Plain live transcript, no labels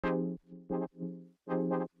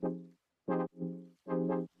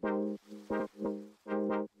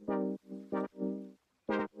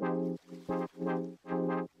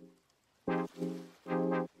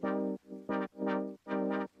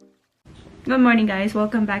Good morning guys!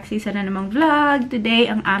 Welcome back sa isa na namang vlog. Today,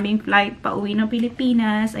 ang aming flight pauwi ng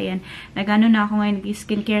Pilipinas. Ayan, nagano na ako ngayon,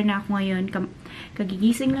 skincare na ako ngayon.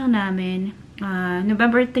 Kagigising lang namin.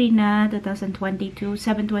 November 3 na, 2022,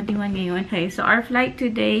 7:21 ngayon. Okay, so our flight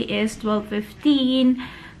today is 12:15.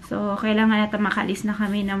 So, kailangan natin makalis na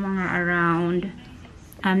kami ng mga around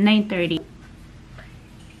 9:30.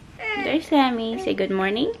 There's Sammy. Say good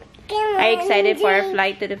morning. Are you excited for our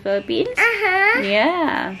flight to the Philippines?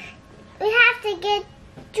 Yeah. We have to get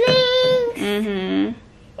drinks.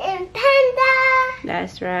 And panda.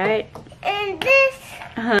 That's right. And this.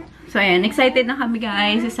 So, ayan. Excited na kami,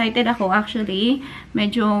 guys. Excited ako, actually.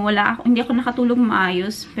 Medyo hindi ako nakatulog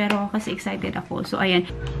maayos. Pero kasi excited ako. So, ayan.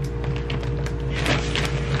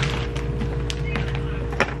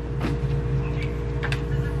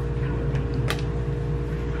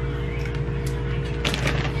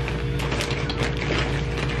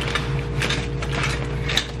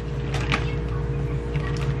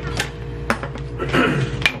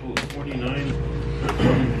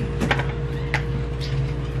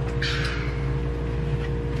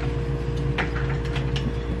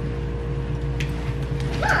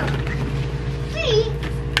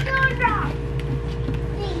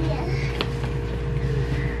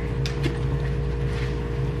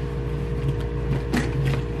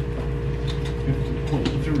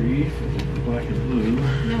 Black and blue.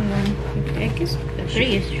 No, I guess the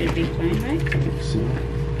 3 should be fine, right? So,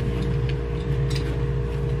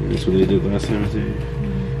 that's what they did last time. They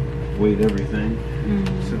weighed everything.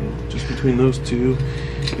 So just between those two,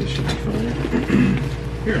 it should be fine.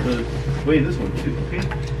 Here, weigh this one too, okay?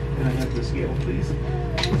 Can I have the scale, please?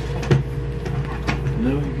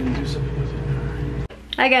 No, you're gonna do something with it.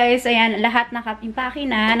 Hi guys, ayan, lahat naka-impake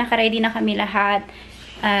na, naka-ready na kami lahat.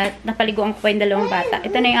 At napaliguan ko pa yung dalawang bata.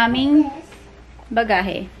 Ito na yung aming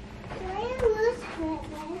bagahe.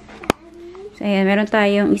 So, ayan. Meron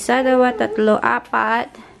tayong 1, 2, 3,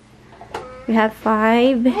 4. We have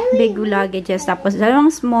 5 big luggages. Tapos,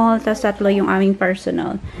 2 small. Tapos, 3 yung aming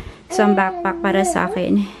personal. Isang backpack para sa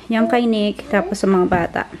akin. Yung kay Nick. Tapos, sa mga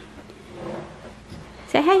bata.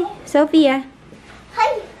 Say hi, Sophia.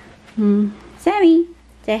 Hi. Sammy.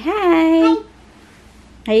 Say hi.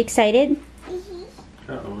 Are you excited?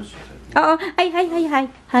 Uh-oh, what's she saying? Oh, hi. Hi.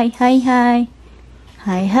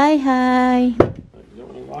 You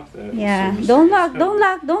don't want to lock that. Yeah, So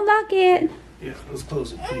don't lock it. Yeah, let's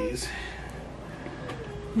close it, please.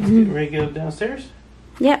 Let's get ready to go downstairs.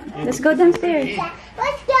 Yeah, let's go downstairs.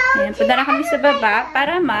 Let's go. Ayan, punta na kami sa baba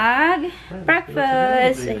para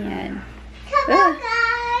mag-breakfast. Ayan. Come on,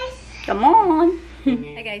 guys. Come on.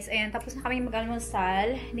 Hi guys, ayan, tapos na kami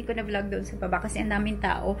mag-almusal. Hindi ko na-vlog doon sa baba kasi ang daming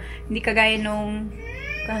tao. Hindi kagaya nung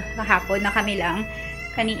kahapon na kami lang.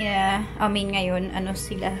 Kanina, ngayon,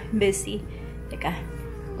 sila, busy. Teka,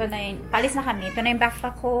 ito na yun. Palis na kami. Ito na yung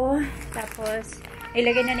backpack ko. Tapos,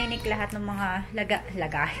 ilagay na ninik lahat ng mga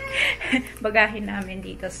bagahin namin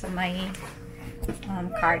dito sa may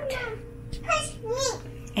cart.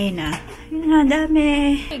 Ayun na. Ayun na,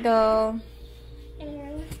 dami. Here you go.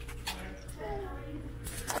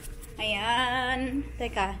 Ayan.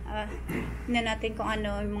 Teka, tingnan natin kung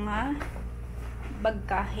ano yung mga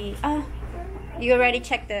bagahe. You already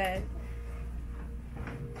checked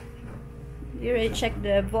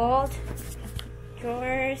the vault,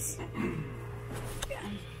 drawers.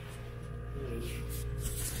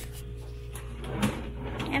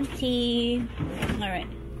 Empty. Alright.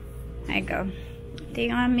 There you go. Ito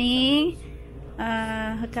yung aming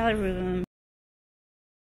hotel room.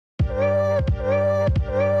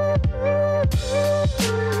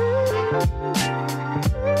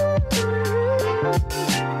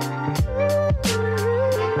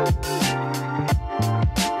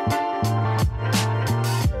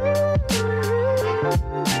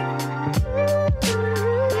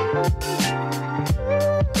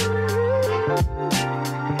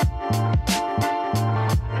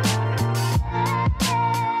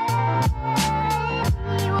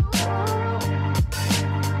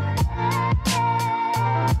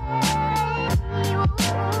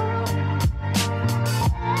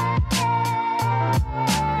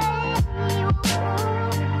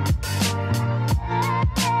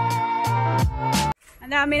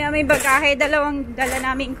 Ang dami namin bagahe, dalawang dala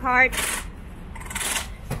naming cart.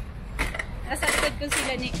 Nasa likod ko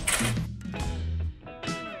sila ni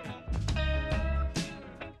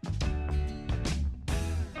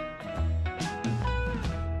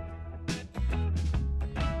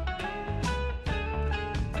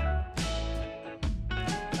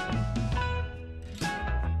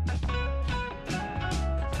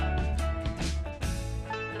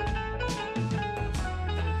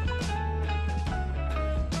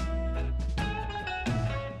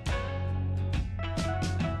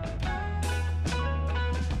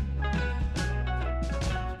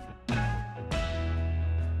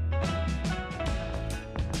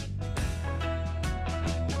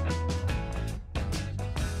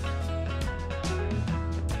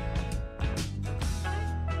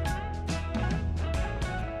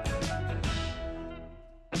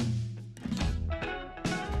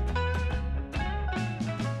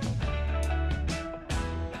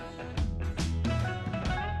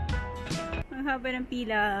Ang haba ng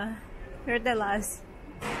pila. We're the last.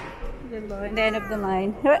 Diba? In the end of the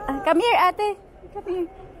line. Come here, ate. Come here.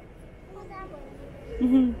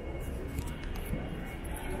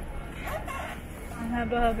 Ang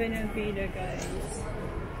haba-haba ng pila, guys.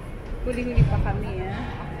 Huli-huli pa kami,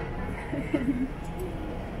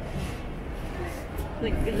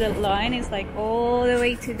 Like, the line is like all the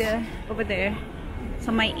way to the, over there.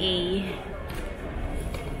 So my A.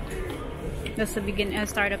 That's the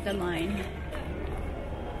start of the line.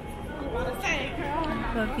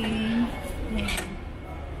 Coffee.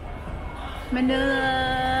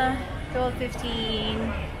 Manila, 12:15.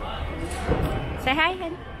 Say hi,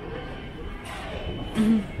 hen.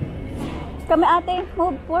 Come, ate.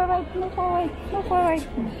 Move forward. Move forward. Move forward.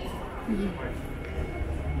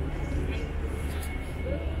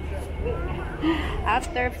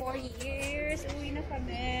 After 4 years, uwi na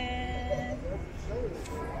kami.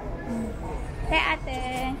 Hey,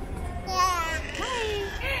 ate. Yeah.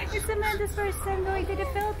 Hi. It's Amanda's first time going to the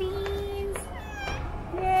Philippines.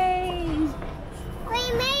 Yay. We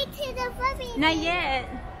made to the Philippines. Not yet.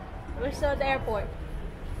 We're still at the airport.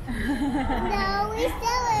 No, we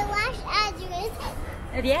still in Los Angeles.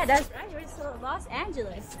 Yeah, that's right. We're still in Los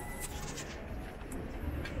Angeles.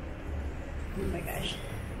 Oh my gosh.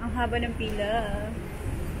 Ang haba ng pila.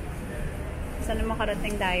 Sana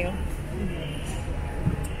makarating tayo.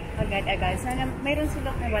 Agad-agad. Sana mayroon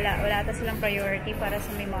silang wala ata silang priority para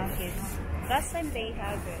sa may mga kids. Last time they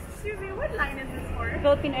have it. Excuse me, what line is this for?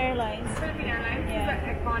 Philippine Airlines. Philippine Airlines? Yeah. Is that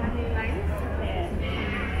economy line? Yeah.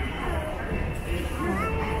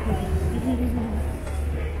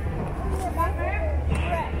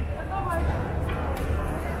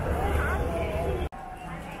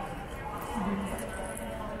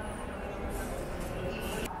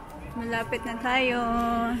 Malapit na tayo.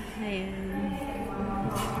 Ayan.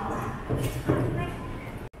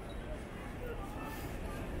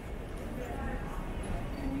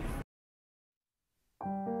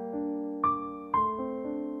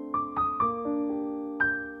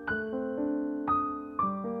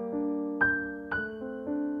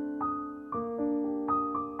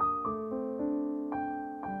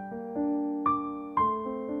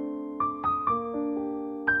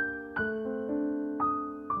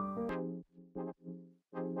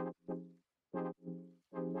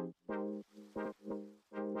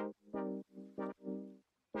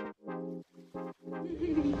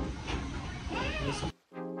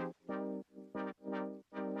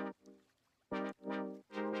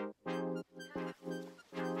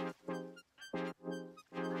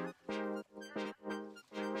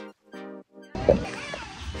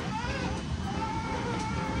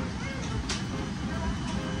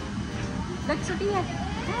 Look, Sophia.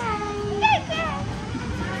 Hi.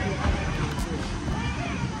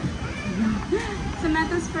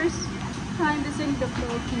 Samantha's first time visiting the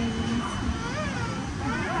Philippines.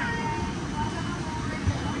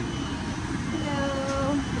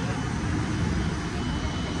 Hello.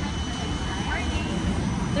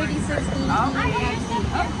 36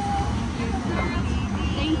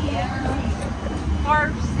 Thank you.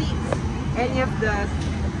 4 seats. Any of the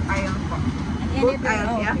aisle po. Both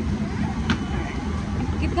aisles, yeah?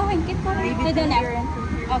 Keep going, keep going. Maybe To the to left. here and to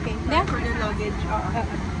here. Okay, left. For the luggage.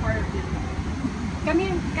 Come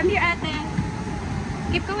here, ate.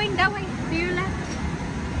 Keep going that way. To your left.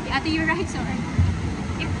 Ate, your right, sorry.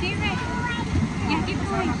 Keep to your right. Yeah, keep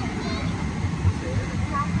going.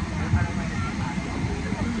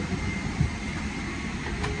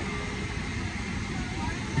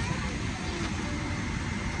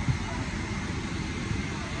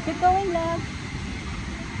 Keep going, love.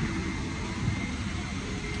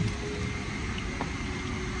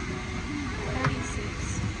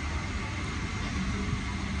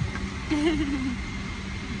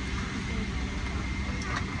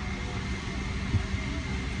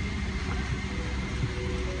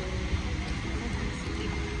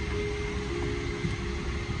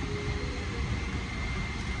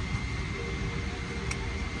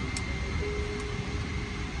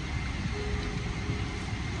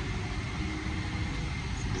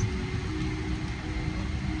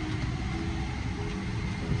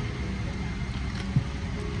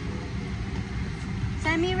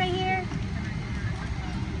 Sammy, right here.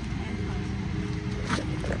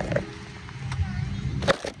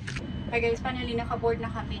 Hi guys, finally naka-board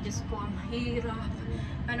na kami. Diyos ko, ang hirap.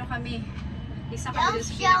 Ano kami? Isa kami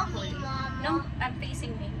sa pinakahuli. No, I'm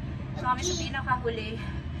facing me. So kami sa pinakahuli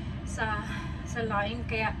sa line.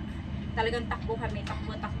 Kaya talagang takbo kami.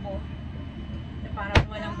 Takbo. Parang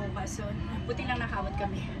walang bukas. So, buti lang nakawat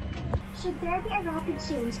kami. Should there be a rapid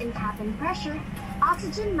change in cabin pressure,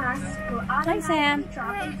 Oxygen masks will automatically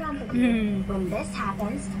drop in front of you. When this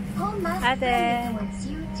happens, pull mask firmly towards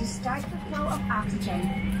you to start the flow of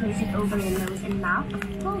oxygen. Place it over your nose and mouth.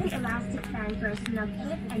 Pull the elastic fan for a snug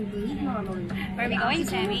fit and breathe normally. Where are we going,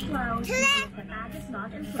 Sammy? The bag is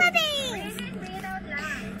not inflated.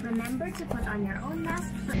 Remember to put on your own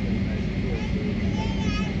mask first.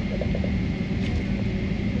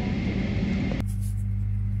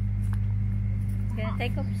 Gonna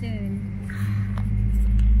take off soon.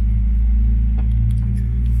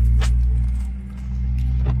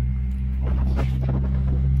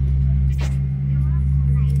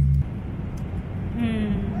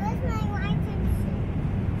 Where's my license?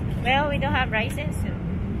 Well, we don't have rice and soup.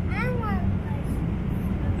 I want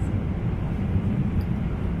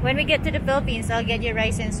When we get to the Philippines, I'll get you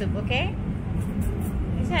rice and soup, okay?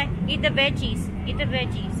 Isa, eat the veggies. Eat the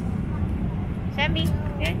veggies. Sammy,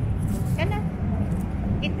 good? Can I?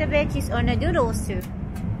 Eat the veggies or the noodles too.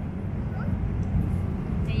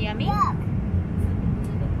 Yummy? Look.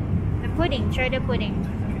 The pudding. Try the pudding.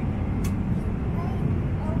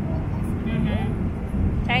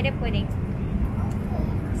 Try the pudding.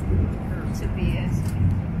 Sophia's.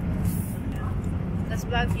 That's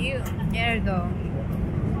about you. There you go.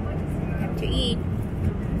 You have to eat.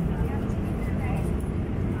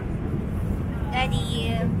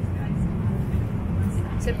 Daddy.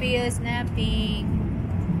 Sophia's napping.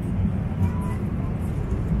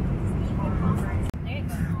 There you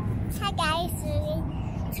go. Hi guys,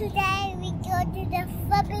 today we go to the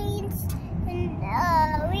Philippines and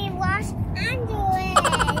we wash underwear.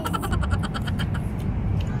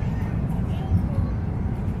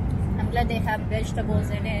 I'm glad they have vegetables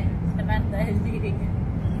in it. Samantha is eating it.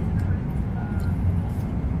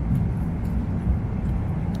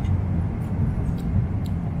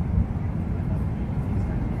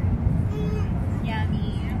 Yummy.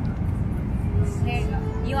 Here,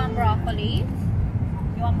 you want broccoli?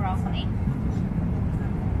 You want broccoli?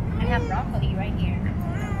 I have broccoli right here.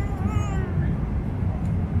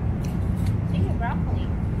 Take your broccoli.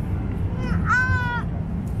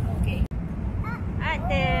 Okay.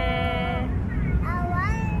 Ate. I want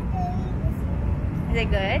to eat this one. Is it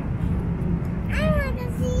good? I want to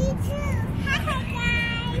see you too. Hi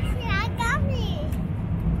guys, I got me.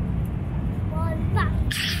 One buck.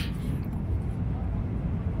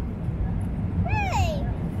 Hey.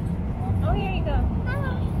 Oh, here you go.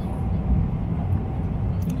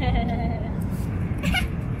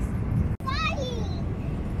 Body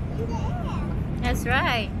in the air. That's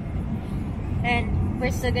right. And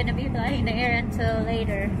we're still gonna be flying in the air until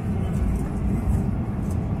later.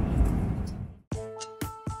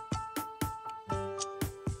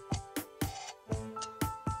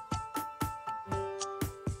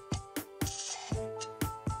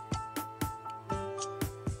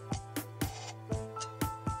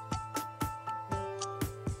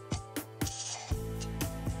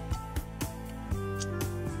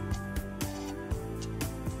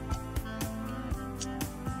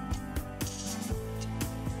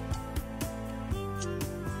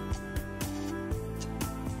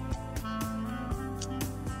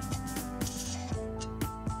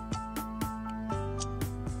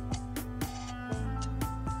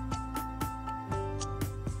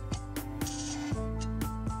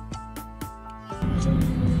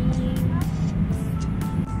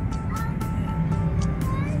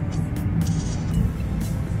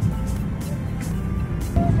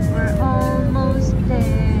 We're almost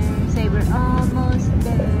there. Say we're almost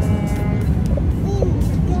there.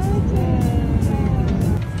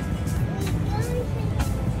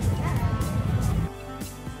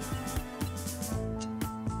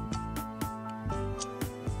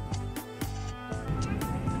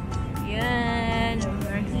 Yan,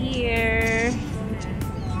 we're here.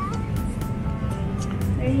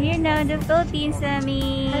 We're here now in the Philippines,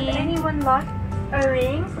 Sammy. Has anyone lost a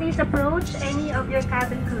ring? Please approach any of your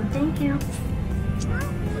cabin crew. Thank you.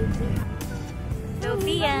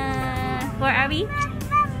 Sophia. Where are we?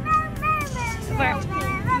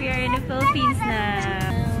 We are in the Philippines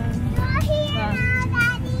now.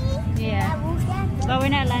 Yeah. But we're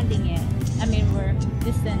not landing yet. I mean, we're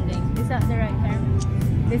descending. Is that the right term?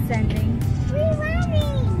 Descending. We're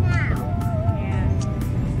running now. Yeah.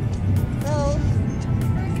 So,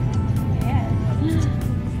 yeah.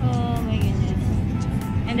 Oh my goodness.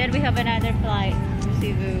 And then we have another flight to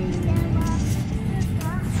Cebu.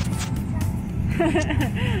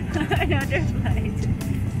 Another flight.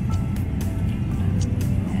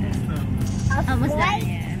 Almost done,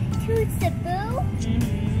 yeah. To Cebu?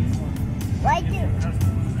 Mm-hmm. Why do?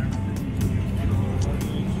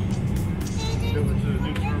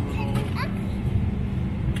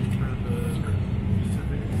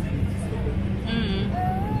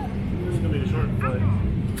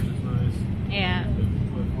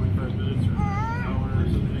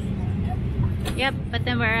 Yep, but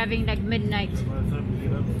then we're having like midnight. By the time we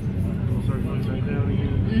get up, we'll start going back down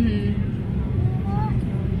again.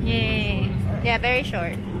 Yay. Yeah, very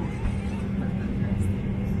short.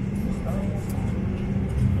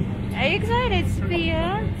 Are you excited,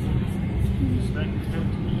 Sophia?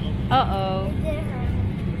 Uh-oh.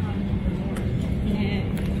 Yeah.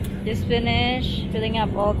 Just finished filling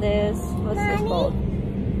up all this. What's this called?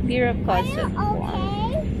 Beer of custom.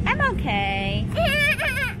 Okay. I'm okay.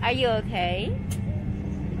 Are you okay?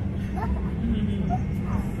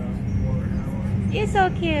 You're so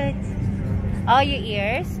cute. All your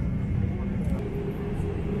ears?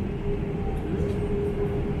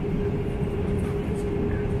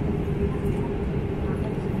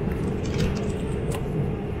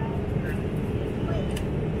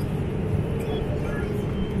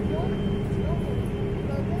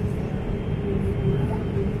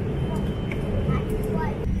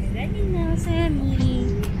 Landing na, Sammy.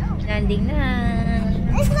 Landing na.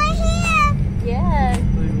 It's right here. Yes.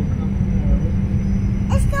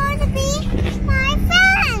 It's going to be my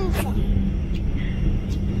friend.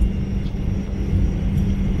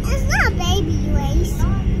 It's not baby race.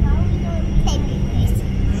 Baby race.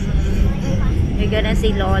 You're gonna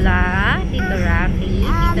see Lola, Tito Rafi,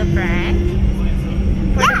 Tito Frank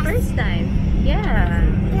for the first time. Yeah.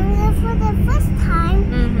 And then for the first time,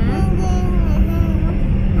 and then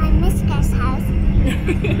my Miss Gas house.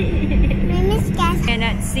 My Miss Gas.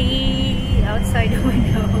 Cannot see outside the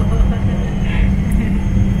window.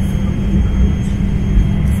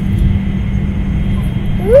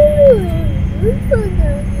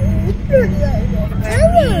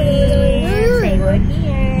 Say we're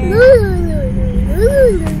here.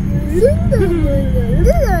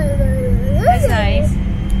 That's nice.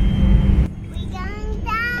 We're going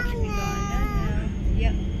down now.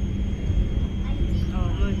 Yep. Oh,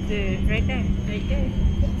 look there. Right there. Right there. Right there.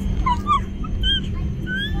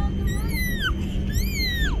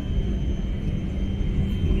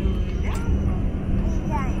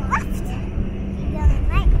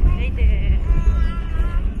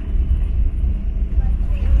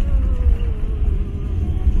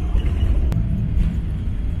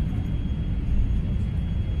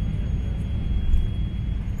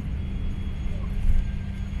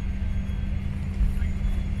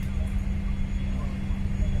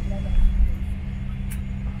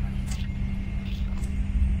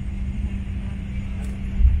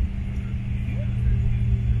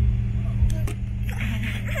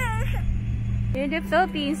 In the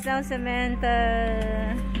Philippines now,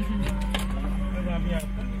 Samantha.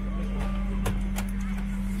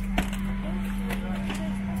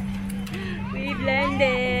 We've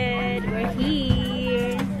landed. We're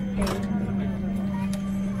here.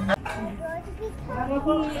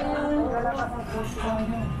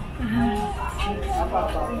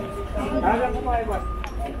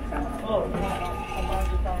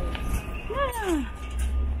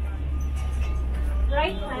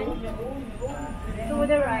 Right hand to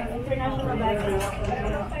the right, international baggage.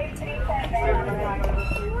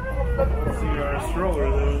 See our stroller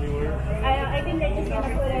there anywhere. I think they're just gonna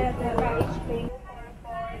put it at the baggage thing.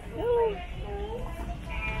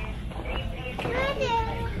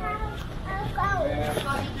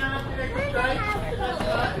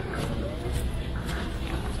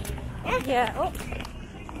 Yeah. Oh.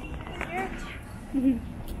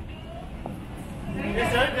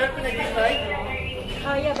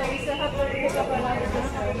 Oh yeah, but we still have to pick up another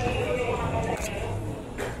discount.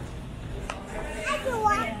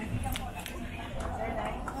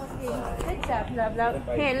 Okay, good job, blah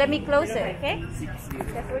blah. Here, let me close it, okay?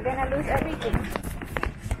 Because we're gonna lose everything.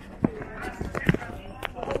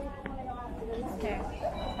 Okay.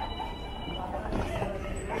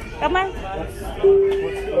 Come on. What's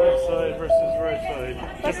the left side versus right side?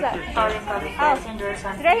 What's that? Calling coming passengers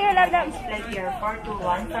on Right here, love, love. flight year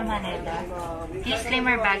 421 from Manila. Please claim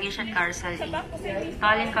your baggage at Carousel A.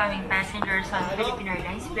 Calling coming passengers on Philippine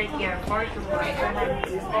Airlines flight year 421 from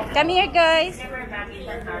Manila. Come here, guys. Claim your baggage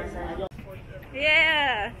at Carousel A.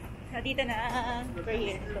 Yeah. Nandito na. We're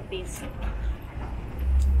here, Philippines.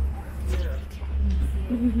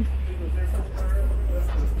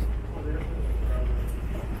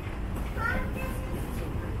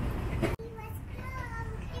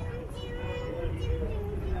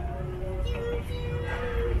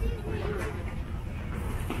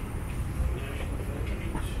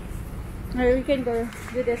 Or we can go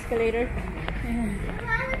do the escalator.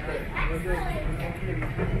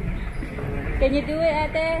 Can you do it,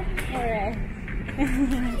 Ate? Alright.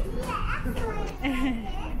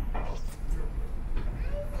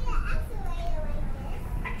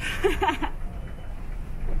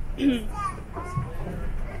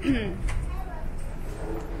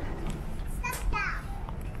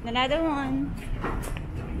 Another one.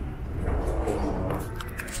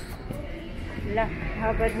 La, how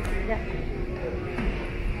about this?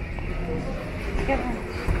 Come on.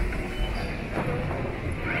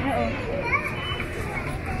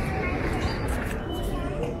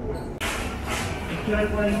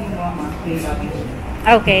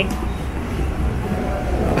 Okay.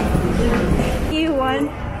 E1.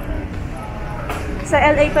 Sa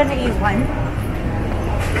LA pa na E1.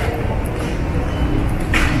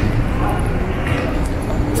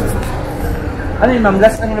 Ano yun, ma'am?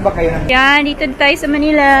 Last ano na ba kayo? Yan, dito tayo sa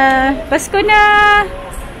Manila. Pasko na!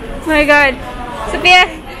 Oh my God. Sophia,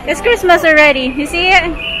 it's Christmas already. You see it?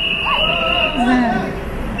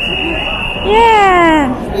 Yeah.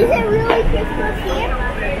 Is it really Christmas here?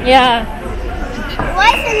 Yeah. Why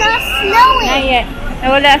is it not snowing? Not yet.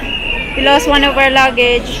 Nawala. We lost one of our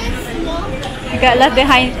luggage. We got left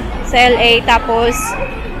behind sa LA. Tapos,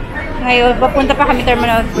 ngayon, papunta pa kami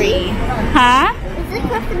Terminal 3. Ha? Is it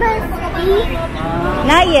Christmas Eve?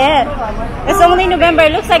 Not yet. It's only November.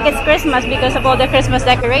 It looks like it's Christmas because of all the Christmas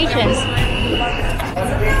decorations.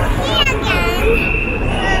 Yeah, again.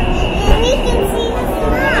 We can see the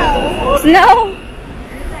snow. Snow?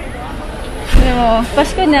 No.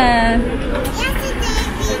 Pasko na.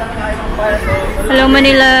 Hello,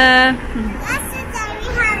 Manila. Yesterday we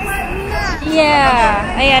had snow.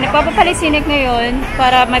 Yeah. Ayan, nagpapapalisinik ngayon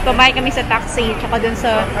para may pamahay kami sa taxi tsaka dun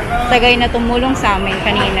sa tagay na tumulong sa amin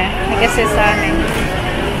kanina. Nag-assist sa amin.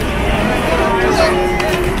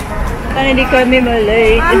 Sana hindi kami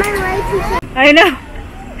malate. On my way to I know.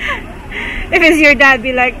 If it's your dad,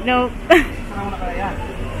 be like, nope.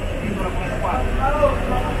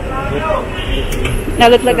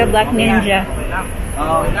 Now look like a black ninja.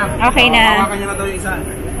 Okay na.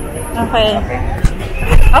 Okay.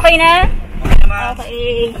 Okay na?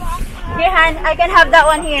 Okay. Here, Han. I can have that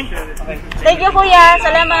one here. Thank you, Kuya.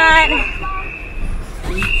 Salamat.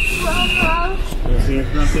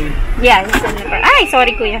 Yeah, it's in the Ay,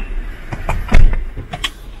 sorry, Kuya.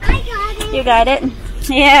 I got it. You got it?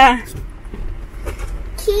 Yeah.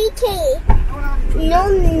 Kiki. No.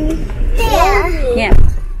 There. Yeah.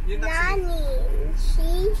 Nani.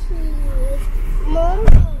 Shishi. Mommy.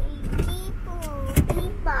 Kipu.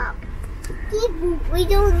 Kipop. Kipu. We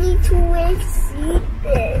don't need to wear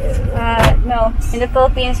sleepers. No. In the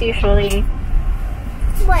Philippines, usually.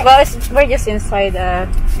 What? Well, we're just inside the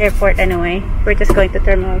airport anyway. We're just going to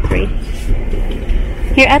Terminal 3.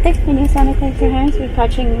 Here, Ate, can you sanitize your hands? We're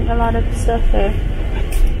touching a lot of stuff there.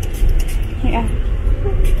 Yeah.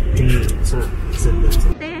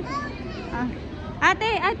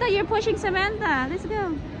 Ate, I thought you're pushing Samantha. Let's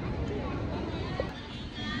go.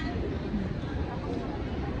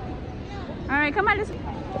 Alright, come on, let's go.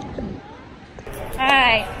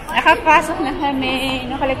 Alright, nakapasok na kami.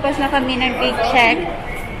 Nakalagpas na kami ng big check.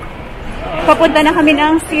 Papunta na kami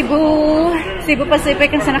ng Cebu. Cebu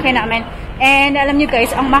Pacific ang sanakay namin. And alam nyo guys,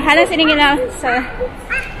 ang mahal ang siningil na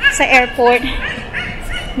sa airport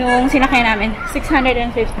nung sinakay namin.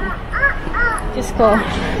 650. Diyos ko.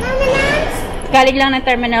 Galing lang ng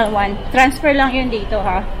Terminal 1. Transfer lang yun dito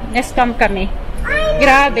ha. Na-scam kami.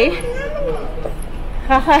 Grabe.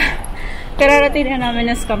 Kararating na namin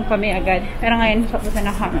na-scam kami agad. Pero ngayon, papunta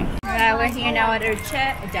na kami. We're here now at our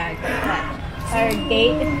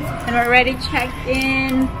gate. And we're already checked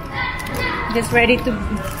in. Just ready to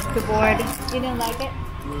board. You didn't like it?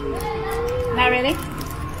 Not really?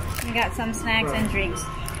 We got some snacks and drinks.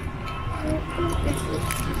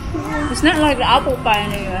 It's not like the apple pie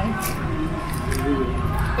anyway.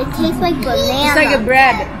 It tastes like banana. It's like a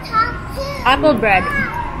bread. Apple bread.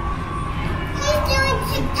 He's doing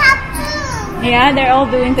TikTok too. Yeah, they're all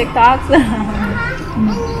doing TikToks.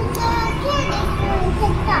 And the kid is doing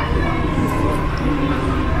TikTok.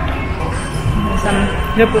 Some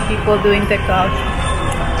group of people doing TikToks.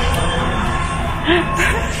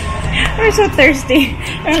 We're so thirsty.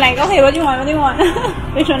 We're like, okay, what do you want? What do you want?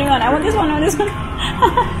 Which one do you want? I want this one. I want this one.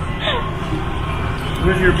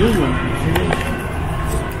 Where's your blue one?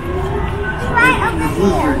 Right over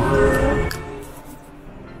here.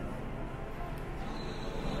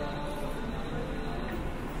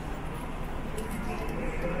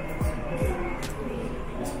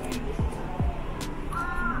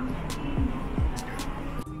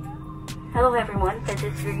 Hello everyone, this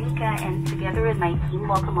is Veronica and together with my team,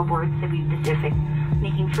 welcome aboard Cebu Pacific,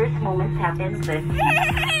 making first moments happen with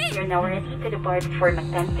we are now ready to depart for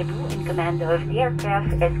Mactan, Cebu. In command of the aircraft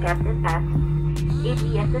is Captain Pat,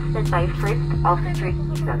 ably assisted by First Officer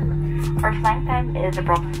Ethan. Our flight time is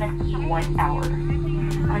approximately 1 hour.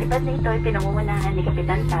 Ang lipad na ito ay pinangungunahan ni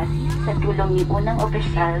Kapitan Pat sa tulong ni unang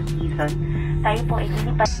opisyal Ethan. Tayo po ay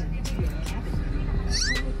lilipad.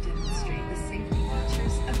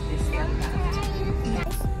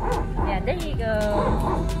 There you go.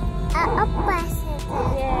 A present.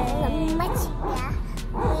 Yay. Much, yeah.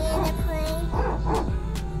 We're in a plane.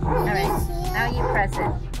 Alright, now you press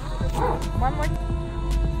it. One more.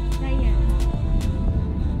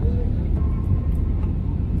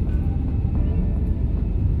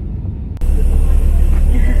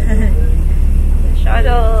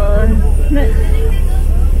 Shuttle.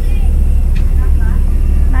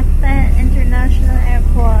 Mactan International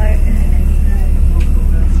Airport.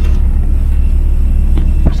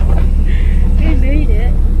 We made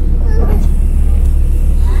it.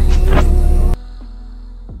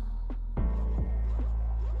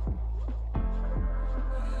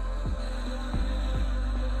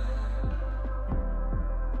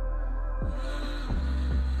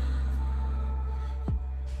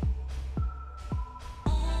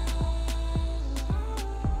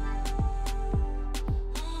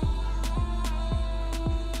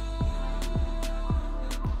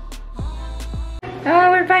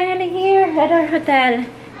 Oh, we're finally here at our hotel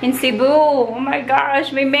in Cebu. Oh my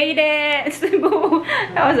gosh, we made it! Cebu!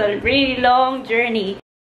 That was a really long journey.